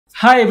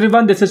Hi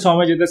everyone, this is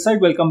Soumyajit this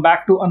side. Welcome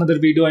back to another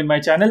video in my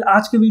channel.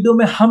 आज के video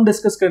में हम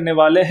discuss करने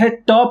वाले हैं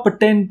top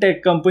 10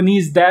 tech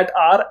companies that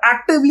are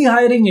actively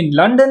hiring in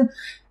London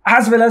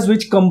as well as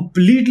which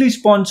completely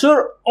sponsor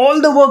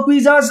all the work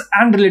visas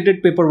and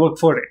related paperwork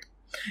for it.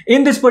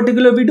 In this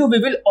particular video, we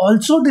will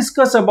also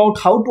discuss about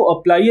how to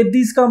apply at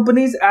these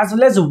companies as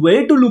well as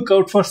where to look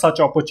out for such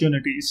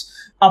opportunities.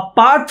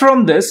 Apart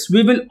from this,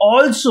 we will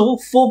also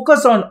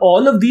focus on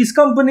all of these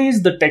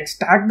companies, the tech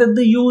stack that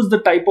they use,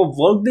 the type of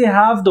work they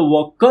have, the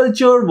work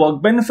culture,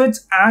 work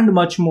benefits, and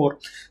much more.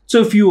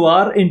 So if you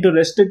are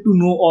interested to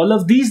know all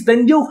of these,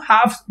 then you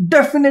have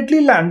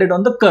definitely landed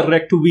on the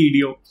correct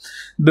video.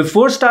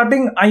 Before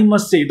starting, I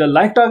must say the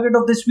like target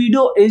of this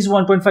video is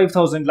 1.5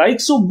 thousand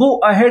likes. So go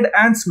ahead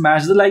and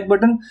smash the like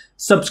button.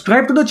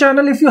 Subscribe to the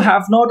channel if you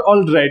have not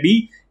already.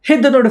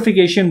 Hit the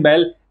notification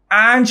bell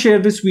and share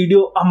this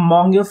video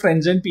among your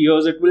friends and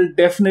peers. It will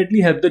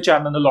definitely help the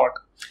channel a lot.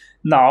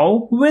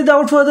 Now,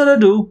 without further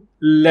ado,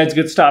 let's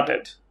get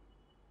started.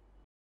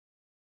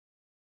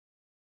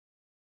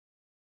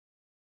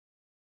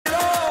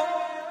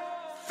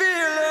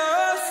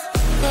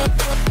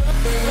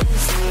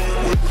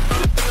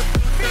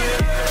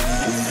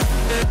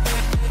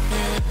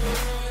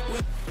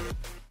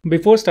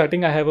 Before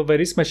starting, I have a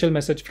very special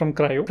message from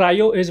Cryo.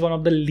 Cryo is one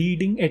of the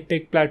leading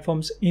edtech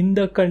platforms in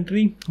the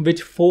country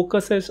which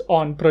focuses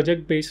on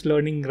project-based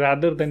learning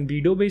rather than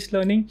video-based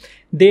learning.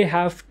 They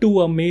have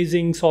two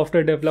amazing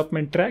software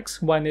development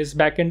tracks. One is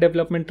backend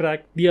development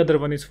track, the other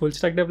one is full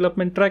stack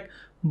development track.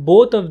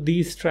 Both of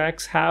these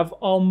tracks have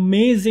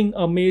amazing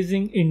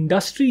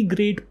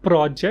industry-grade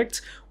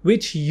projects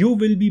which you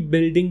will be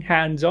building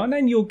hands-on,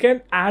 and you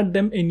can add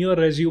them in your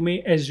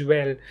resume as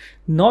well.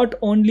 Not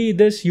only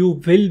this, you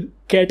will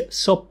get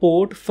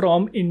support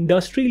from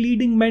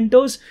industry-leading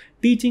mentors,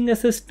 teaching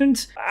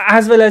assistants,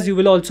 as well as you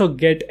will also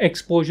get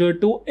exposure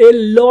to a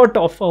lot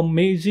of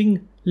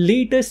amazing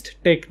latest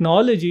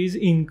technologies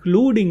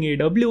including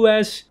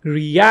AWS,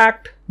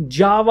 React,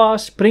 Java,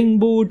 Spring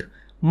Boot,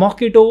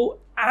 Mockito,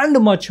 and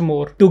much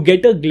more to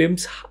get a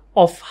glimpse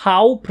of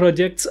how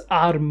projects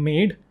are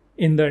made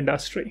in the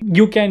industry.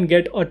 You can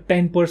get a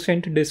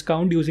 10%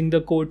 discount using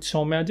the code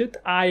Soumyajit.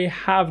 I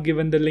have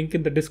given the link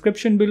in the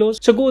description below.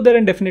 So go there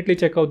and definitely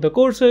check out the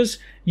courses.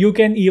 You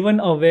can even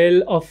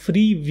avail a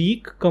free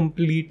week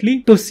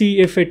completely to see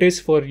if it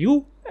is for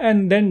you.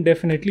 And then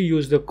definitely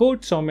use the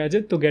code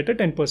Soumyajit to get a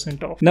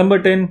 10% off.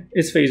 Number 10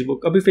 is Facebook.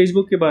 अभी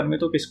Facebook के बारे में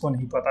तो किसको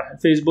नहीं पता है.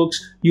 Facebook's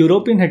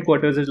European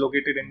headquarters is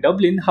located in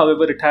Dublin.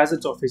 However, it has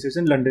its offices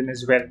in London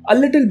as well. A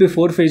little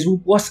before,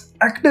 Facebook was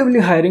actively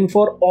hiring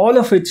for all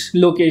of its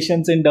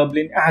locations in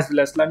Dublin as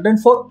well as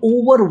London for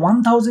over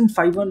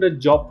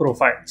 1,500 job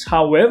profiles.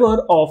 However,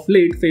 of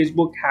late,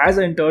 Facebook has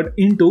entered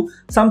into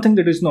something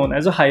that is known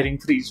as a hiring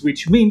freeze,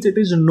 which means it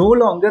is no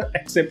longer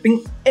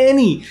accepting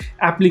any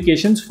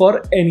applications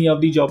for any of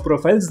the job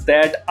profiles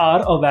that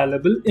are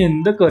available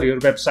in the career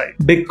website.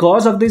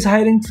 Because of this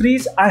hiring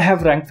freeze, I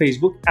have ranked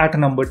Facebook at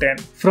number 10.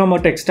 From a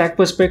tech stack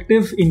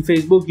perspective, in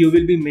Facebook, you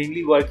will be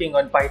mainly working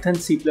on Python,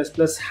 C++,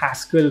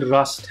 Haskell,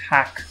 Rust,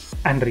 Hack,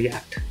 and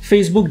React.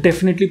 Facebook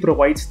definitely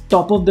provides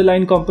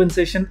top-of-the-line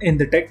compensation in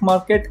the tech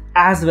market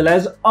as well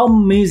as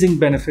amazing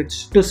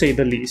benefits, to say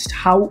the least.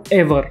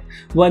 However,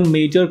 one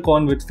major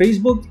con with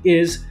Facebook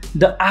is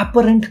the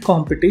apparent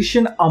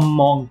competition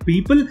among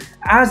people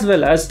as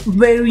well as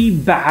very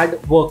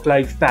bad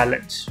work-life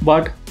balance.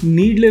 But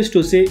needless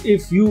to say,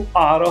 if you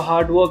are a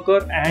hard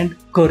worker and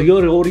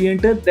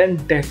career-oriented, then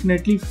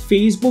definitely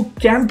Facebook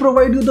can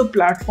provide you the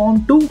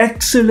platform to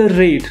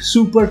accelerate,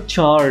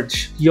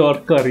 supercharge your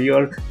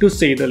career, to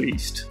say the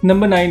least.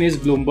 Number 9 is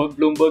Bloomberg.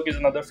 Bloomberg is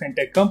another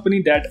fintech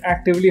company that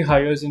actively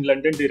hires in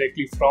London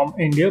directly from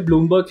India.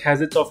 Bloomberg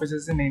has its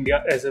offices in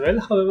India as well.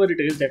 However, it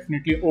is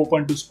definitely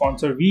open to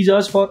sponsor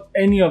visas for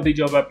any of the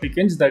job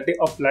applicants that they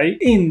apply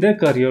in their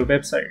career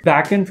website.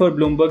 Backend for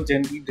Bloomberg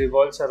generally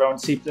revolves around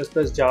C++,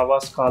 Java,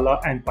 Scala,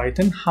 and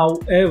Python.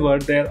 However,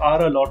 there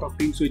are a lot of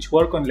teams which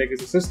work on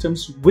legacy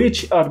systems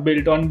which are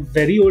built on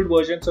very old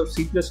versions of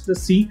C++,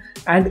 C,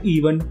 and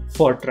even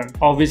Fortran.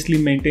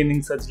 Obviously,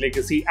 maintaining such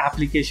legacy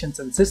applications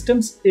and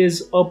systems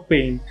is a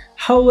pain.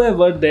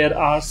 However, there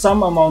are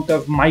some amount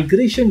of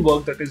migration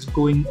work that is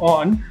going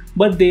on,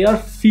 but they are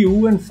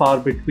few and far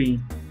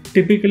between.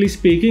 Typically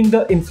speaking,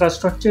 the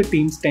infrastructure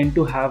teams tend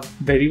to have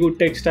very good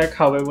tech stack.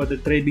 However, the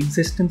trading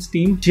systems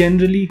team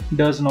generally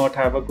does not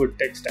have a good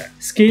tech stack.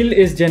 Scale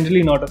is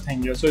generally not a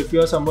thing here. So if you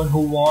are someone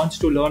who wants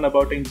to learn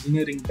about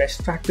engineering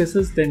best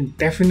practices, then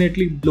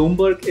definitely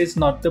Bloomberg is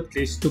not the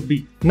place to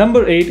be.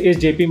 Number 8 is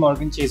JP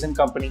Morgan Chase &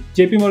 Company.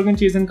 JP Morgan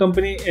Chase &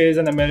 Company is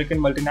an American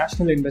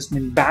multinational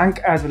investment bank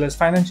as well as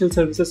financial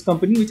services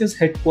company which is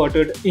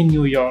headquartered in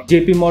New York.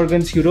 JP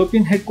Morgan's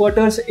European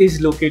headquarters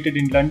is located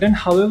in London.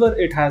 However,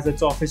 it has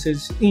its office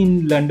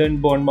in London,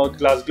 Bournemouth,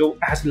 Glasgow,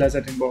 as well as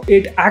Edinburgh.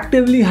 It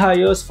actively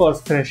hires for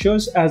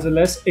freshers as well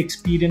as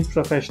experienced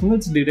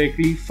professionals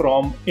directly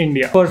from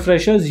India. For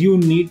freshers, you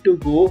need to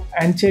go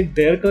and check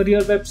their career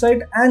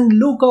website and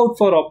look out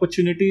for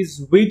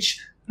opportunities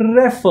which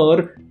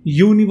refer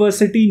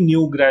university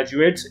new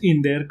graduates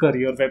in their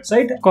career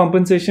website.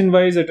 Compensation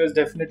wise, it is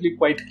definitely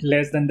quite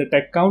less than the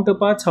tech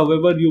counterparts.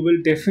 However, you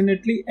will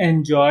definitely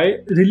enjoy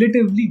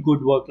relatively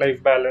good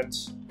work-life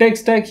balance. Tech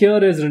stack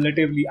here is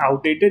relatively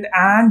outdated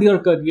and your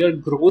career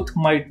growth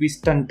might be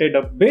stunted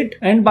a bit.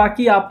 And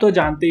बाकी आप तो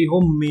जानते ही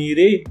हो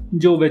मेरे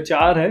जो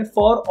विचार है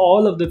for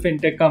all of the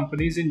fintech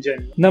companies in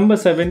general. Number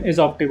 7 is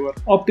Optiver.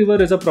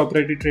 Optiver is a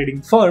proprietary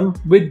trading firm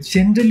which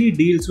generally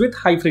deals with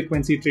high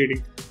frequency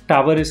trading.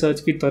 Tower Research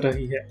की तरह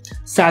ही है.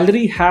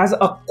 Salary has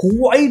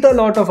quite a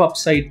lot of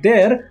upside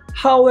there.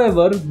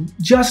 However,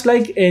 just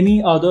like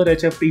any other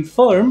HFT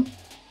firm,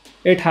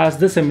 it has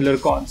the similar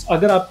cons.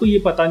 अगर आपको ये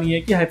पता नहीं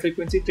है कि हाई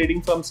फ्रीक्वेंसी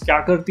ट्रेडिंग फर्म्स क्या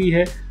करती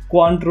है,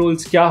 क्वांट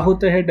रोल्स क्या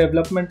होते हैं,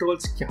 डेवलपमेंट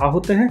रोल्स क्या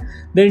होते हैं,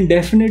 then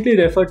definitely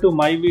refer to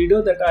my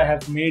video that I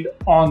have made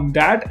on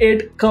that.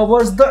 It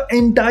covers the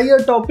entire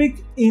topic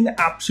in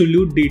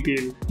absolute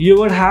detail. You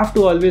would have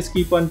to always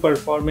keep on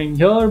performing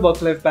here.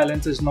 Work-life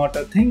balance is not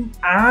a thing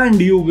and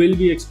you will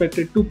be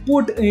expected to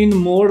put in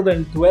more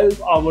than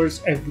 12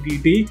 hours every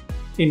day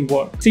in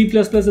work. C++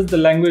 is the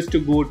language to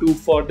go to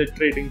for the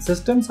trading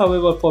systems.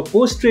 However, for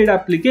post-trade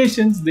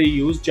applications, they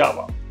use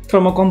Java.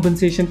 From a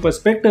compensation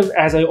perspective,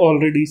 as I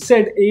already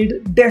said,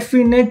 it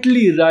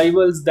definitely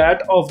rivals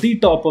that of the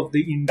top of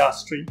the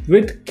industry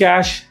with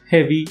cash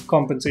heavy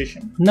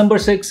compensation. Number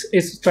 6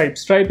 is Stripe.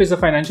 Stripe is a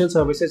financial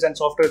services and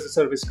software as a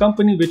service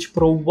company which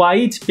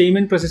provides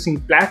payment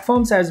processing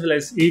platforms as well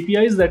as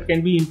APIs that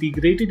can be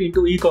integrated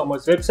into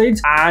e-commerce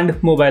websites and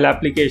mobile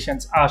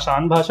applications.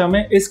 आसान भाषा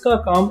में इसका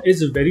काम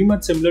is very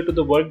much similar to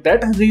the work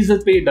that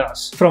Razorpay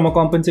does. From a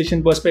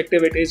compensation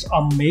perspective, it is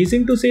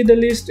amazing to say the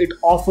least. It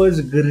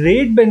offers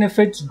great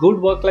benefits, good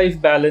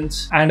work-life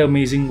balance, and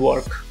amazing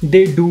work.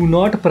 They do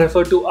not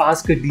prefer to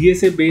ask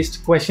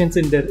DSA-based questions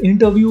in their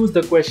interviews.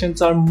 The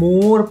questions are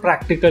more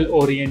practical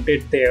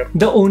oriented there.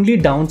 The only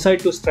downside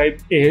to Stripe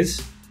is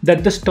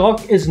that the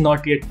stock is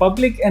not yet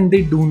public and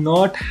they do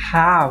not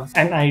have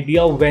an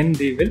idea when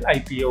they will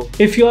IPO.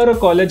 If you are a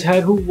college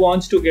hire who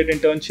wants to get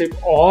internship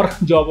or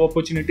job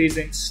opportunities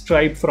in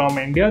Stripe from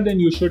India, then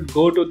you should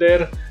go to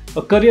their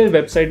career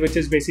website, which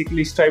is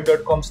basically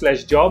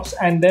stripe.com/jobs,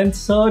 and then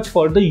search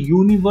for the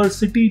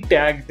university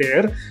tag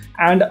there.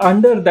 And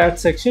under that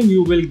section,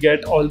 you will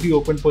get all the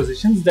open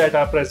positions that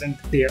are present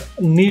there.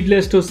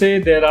 Needless to say,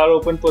 there are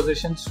open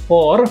positions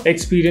for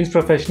experienced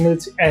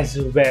professionals as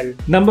well.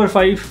 Number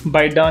 5,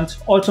 ByteDance,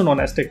 also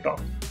known as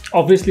TikTok.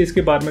 Obviously,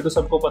 इसके बारे में तो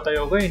सबको पता ही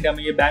होगा, India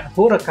में ये ban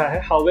हो रखा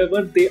है.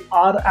 However, they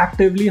are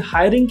actively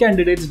hiring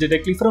candidates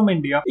directly from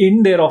India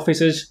in their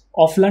offices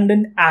of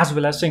London as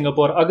well as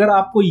Singapore. अगर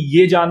आपको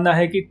ये जानना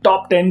है कि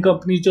top 10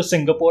 companies जो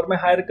सिंगापुर में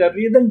hire कर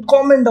रही है, then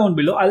comment down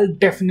below. I'll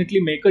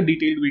definitely make a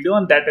detailed video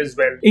on that as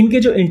well. इनके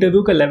जो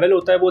interview का level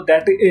होता है वो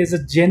that is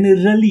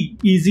generally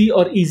easy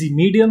or easy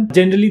medium.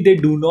 Generally, they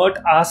do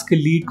not ask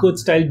lead code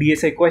style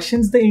DSA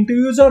questions. The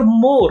interviews are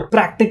more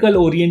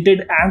practical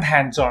oriented and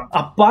hands-on.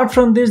 Apart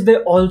from this, they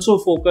also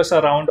focus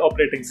around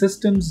operating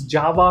systems,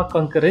 Java,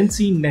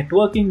 concurrency,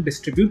 networking,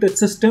 distributed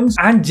systems,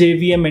 and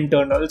JVM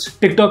internals.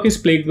 TikTok is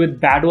plagued with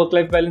bad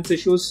work-life balance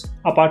issues.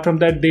 Apart from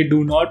that, they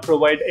do not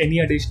provide any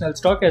additional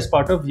stock as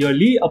part of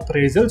yearly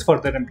appraisals for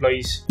their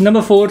employees.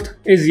 Number 4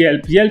 is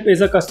Yelp. Yelp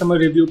is a customer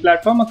review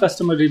platform, a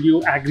customer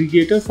review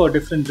aggregator for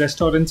different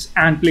restaurants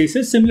and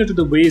places, similar to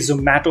the way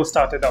Zomato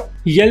started out.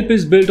 Yelp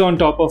is built on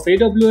top of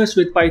AWS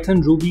with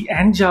Python, Ruby,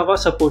 and Java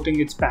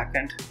supporting its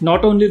backend.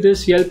 Not only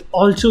this, Yelp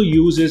also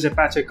uses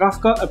Apache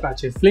Kafka,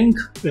 Apache Flink,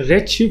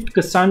 Redshift,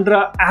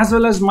 Cassandra, as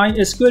well as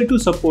MySQL to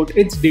support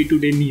its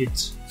day-to-day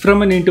needs.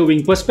 From an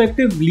interviewing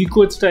perspective, lead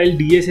code style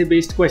DSA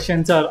based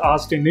questions are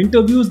asked in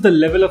interviews. The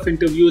level of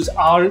interviews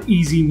are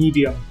easy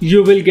medium.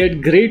 You will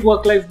get great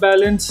work-life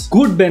balance,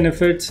 good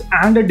benefits,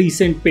 and a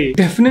decent pay.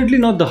 Definitely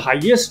not the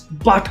highest,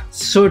 but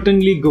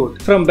certainly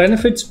good. From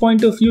benefits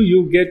point of view,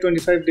 you get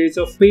 25 days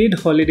of paid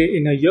holiday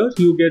in a year.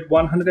 You get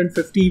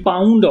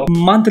 £150 of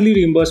monthly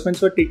reimbursements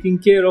for taking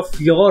care of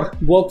your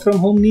work from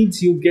home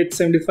needs. You get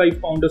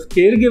 £75 of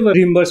caregiver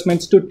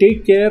reimbursements to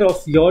take care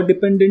of your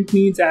dependent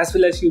needs, as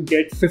well as you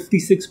get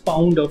 £56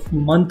 of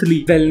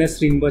monthly wellness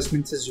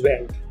reimbursements as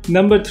well.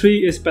 Number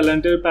 3 is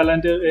Palantir.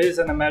 Palantir is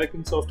an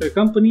American software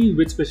company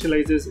which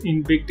specializes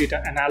in big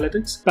data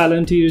analytics.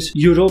 Palantir's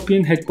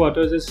European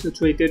headquarters is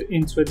situated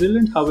in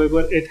Switzerland.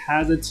 However, it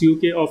has its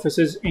UK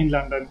offices in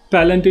London.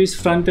 Palantir's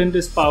front end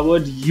is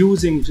powered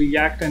using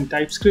React and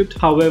TypeScript.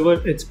 However,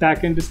 its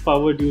back end is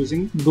powered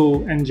using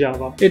Go and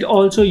Java. It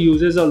also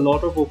uses a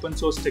lot of open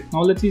source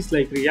technologies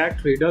like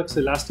React, Redux,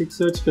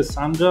 Elasticsearch,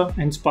 Cassandra,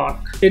 and Spark.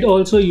 It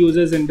also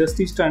uses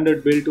industry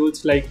standard build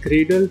tools like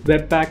Gradle,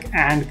 Webpack,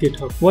 and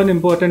GitHub. One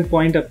important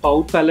point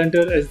about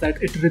Palantir is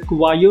that it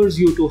requires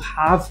you to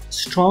have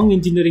strong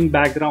engineering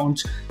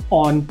backgrounds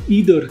on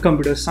either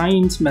computer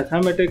science,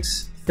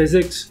 mathematics,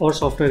 physics or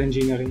software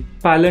engineering.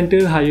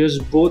 Palantir hires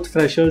both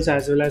freshers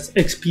as well as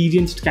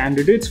experienced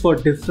candidates for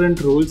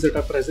different roles that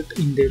are present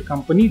in their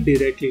company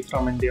directly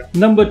from India.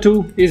 Number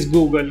 2 is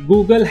Google.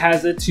 Google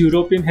has its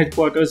European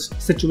headquarters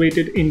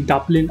situated in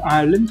Dublin,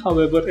 Ireland.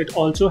 However, it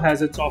also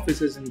has its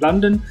offices in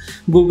London.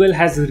 Google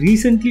has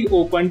recently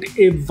opened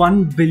a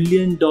 $1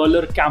 billion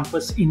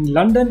campus in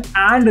London,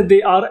 and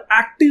they are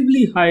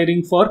actively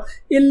hiring for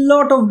a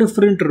lot of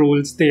different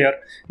roles there.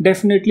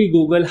 Definitely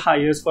Google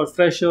hires for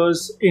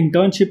freshers,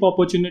 internship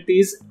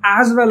opportunities,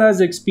 as well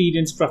as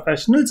experienced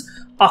professionals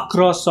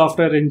across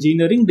software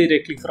engineering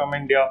directly from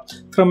India.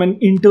 From an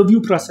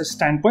interview process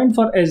standpoint,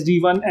 for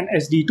SD1 and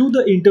SD2,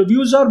 the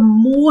interviews are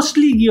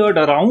mostly geared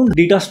around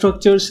data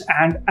structures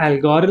and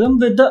algorithm,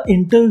 with the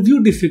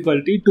interview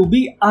difficulty to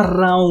be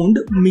around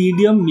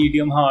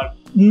medium hard.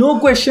 No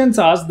questions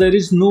asked, there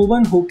is no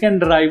one who can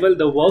rival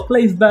the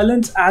work-life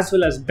balance as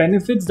well as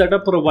benefits that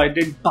are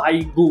provided by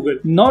Google.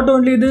 Not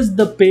only this,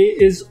 the pay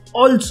is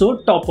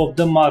also top of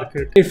the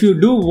market. If you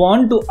do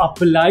want to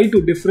apply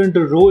to different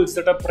roles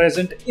that are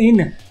present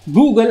in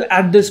Google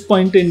at this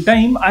point in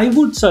time, I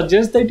would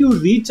suggest that you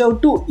reach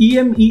out to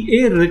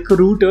EMEA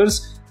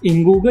recruiters.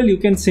 In Google, you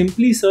can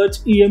simply search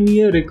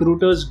EMEA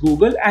recruiters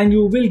Google and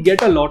you will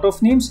get a lot of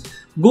names.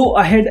 Go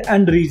ahead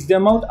and reach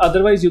them out.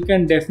 Otherwise, you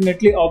can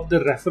definitely opt the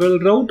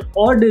referral route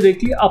or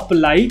directly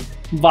apply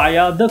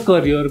via the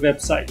career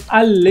website.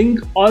 I'll link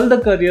all the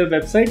career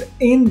website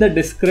in the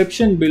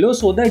description below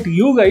so that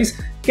you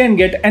guys can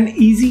get an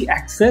easy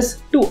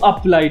access to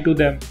apply to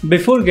them.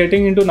 Before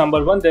getting into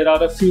number 1, there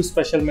are a few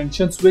special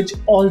mentions which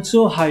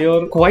also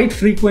hire quite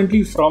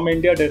frequently from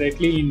India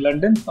directly in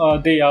London.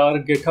 They are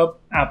GitHub,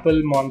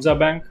 Apple, Monza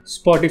Bank,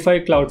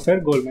 Spotify,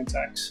 Cloudflare, Goldman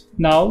Sachs.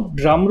 Now,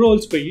 drum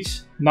rolls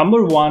please.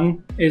 Number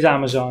 1 is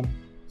Amazon.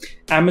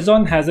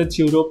 Amazon has its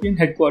European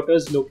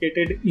headquarters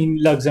located in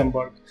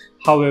Luxembourg.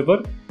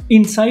 However,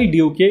 inside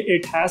UK,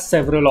 it has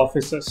several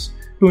offices.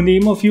 To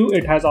name a few,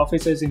 it has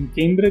offices in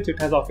Cambridge,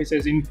 it has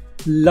offices in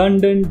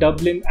London,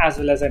 Dublin, as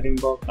well as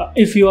Edinburgh.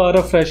 If you are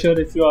a fresher,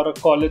 if you are a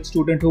college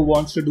student who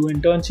wants to do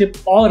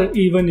internship, or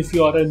even if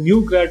you are a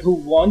new grad who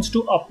wants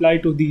to apply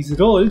to these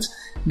roles,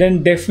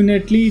 then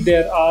definitely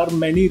there are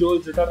many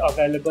roles that are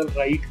available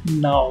right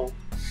now.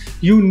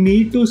 You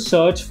need to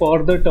search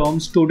for the term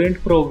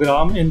student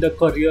program in the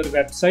career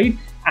website,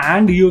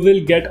 and you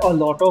will get a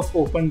lot of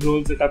open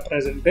roles that are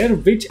present there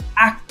which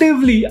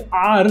actively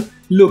are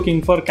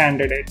looking for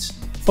candidates.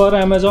 For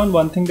Amazon,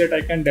 one thing that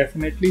I can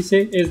definitely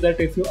say is that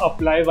if you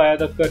apply via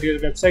the career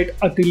website,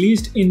 at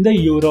least in the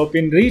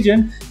European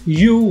region,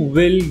 you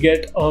will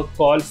get a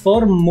call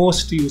for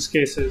most use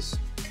cases.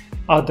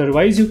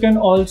 Otherwise, you can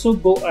also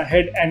go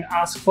ahead and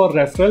ask for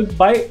referral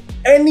by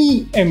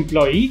any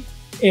employee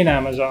in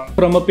Amazon.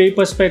 From a pay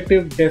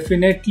perspective,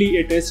 definitely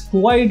it is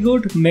quite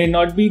good. May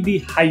not be the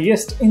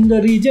highest in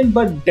the region,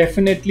 but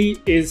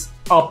definitely is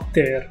up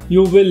there.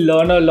 You will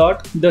learn a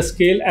lot. The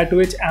scale at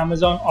which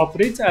Amazon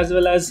operates as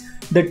well as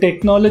the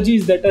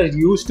technologies that are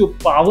used to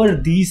power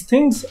these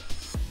things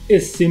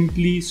is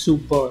simply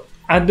superb.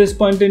 At this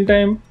point in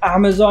time,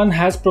 Amazon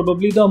has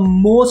probably the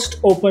most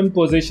open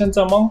positions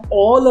among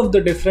all of the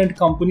different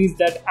companies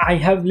that I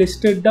have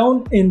listed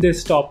down in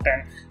this top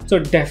 10. So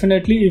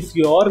definitely, if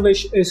your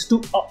wish is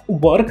to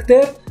work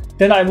there,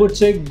 then I would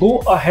say go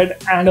ahead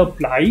and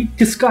apply.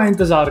 Kiska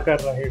intezar kar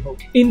rahe ho?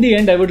 In the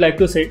end, I would like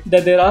to say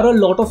that there are a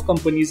lot of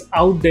companies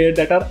out there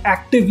that are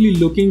actively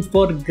looking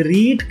for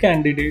great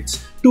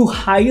candidates to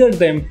hire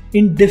them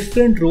in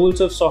different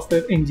roles of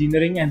software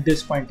engineering at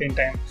this point in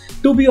time.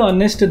 To be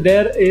honest,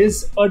 there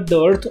is a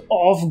dearth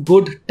of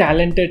good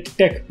talented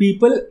tech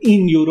people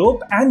in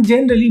Europe, and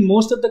generally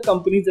most of the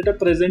companies that are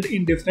present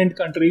in different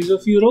countries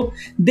of Europe,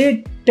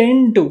 they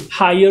tend to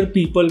hire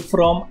people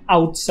from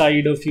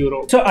outside of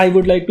Europe. So I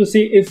would like to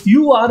say, if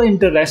you are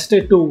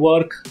interested to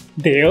work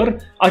there,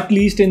 at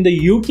least in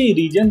the UK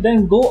region,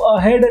 then go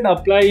ahead and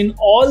apply in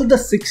all the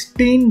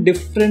 16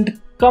 different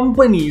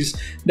companies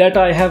that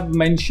I have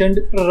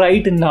mentioned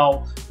right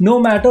now, no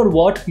matter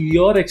what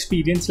your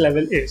experience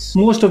level is.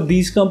 Most of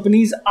these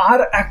companies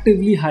are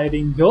actively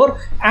hiring here,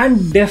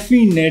 and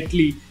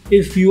definitely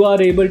if you are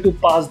able to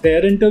pass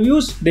their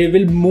interviews, they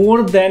will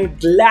more than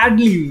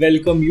gladly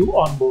welcome you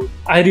on board.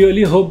 I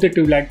really hope that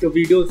you liked the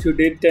video. If you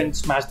did, then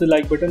smash the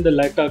like button. The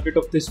like target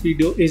of this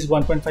video is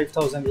 1.5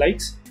 thousand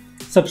likes.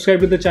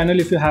 Subscribe to the channel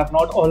if you have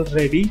not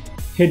already.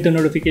 Hit the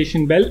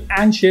notification bell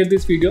and share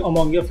this video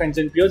among your friends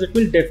and peers. It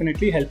will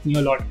definitely help me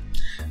a lot.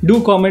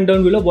 Do comment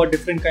down below what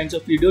different kinds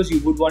of videos you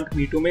would want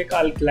me to make.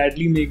 I'll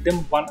gladly make them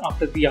one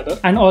after the other.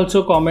 And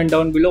also comment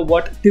down below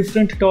what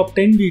different top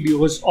 10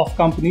 videos of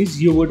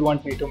companies you would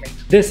want me to make.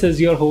 This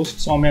is your host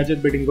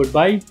Soumyajit bidding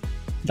goodbye.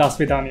 Das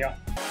Vidania.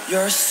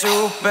 You're a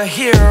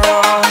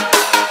superhero.